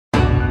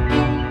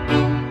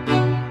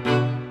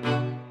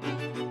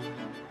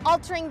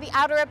altering the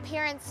outer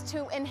appearance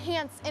to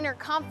enhance inner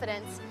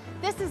confidence,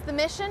 this is the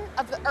mission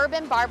of the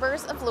Urban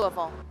Barbers of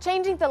Louisville,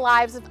 changing the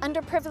lives of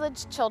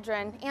underprivileged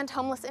children and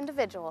homeless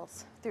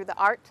individuals through the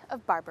art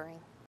of barbering.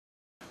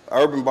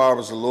 Urban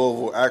Barbers of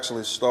Louisville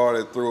actually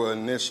started through an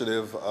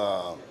initiative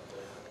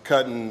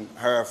cutting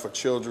hair for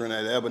children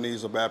at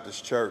Ebenezer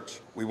Baptist Church.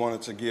 We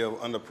wanted to give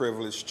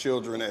underprivileged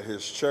children at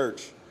his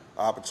church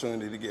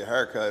opportunity to get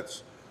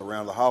haircuts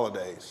around the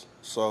holidays.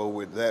 So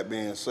with that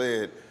being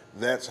said,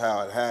 that's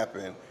how it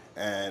happened.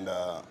 And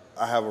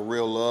I have a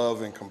real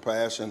love and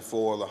compassion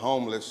for the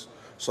homeless,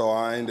 so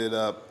I ended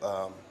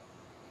up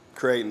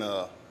creating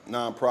a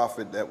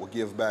nonprofit that will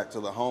give back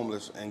to the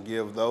homeless and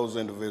give those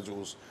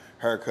individuals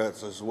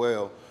haircuts as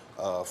well,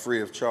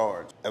 free of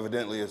charge.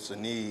 Evidently, it's a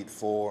need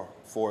for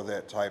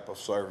that type of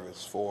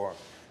service for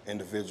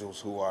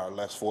individuals who are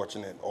less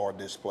fortunate or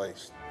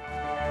displaced.